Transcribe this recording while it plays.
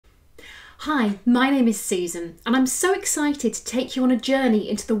Hi, my name is Susan and I'm so excited to take you on a journey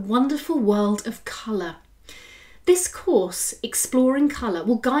into the wonderful world of colour. This course, Exploring Colour,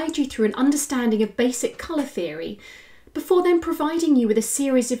 will guide you through an understanding of basic colour theory before then providing you with a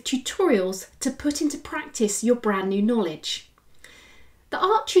series of tutorials to put into practice your brand new knowledge. The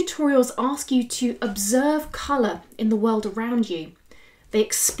art tutorials ask you to observe colour in the world around you. They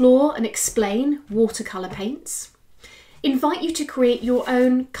explore and explain watercolour paints, invite you to create your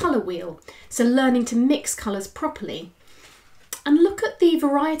own colour wheel, so learning to mix colours properly, and look at the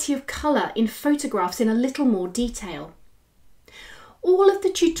variety of colour in photographs in a little more detail. All of the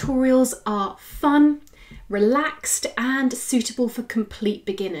tutorials are fun, relaxed and suitable for complete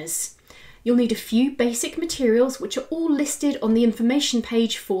beginners. You'll need a few basic materials which are all listed on the information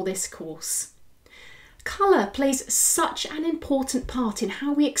page for this course. Colour plays such an important part in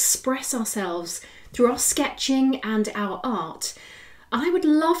how we express ourselves through our sketching and our art. I would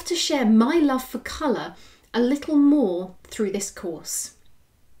love to share my love for colour a little more through this course.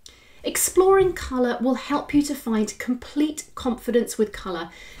 Exploring colour will help you to find complete confidence with colour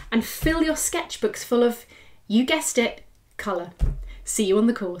and fill your sketchbooks full of, you guessed it, colour. See you on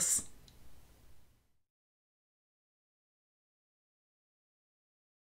the course.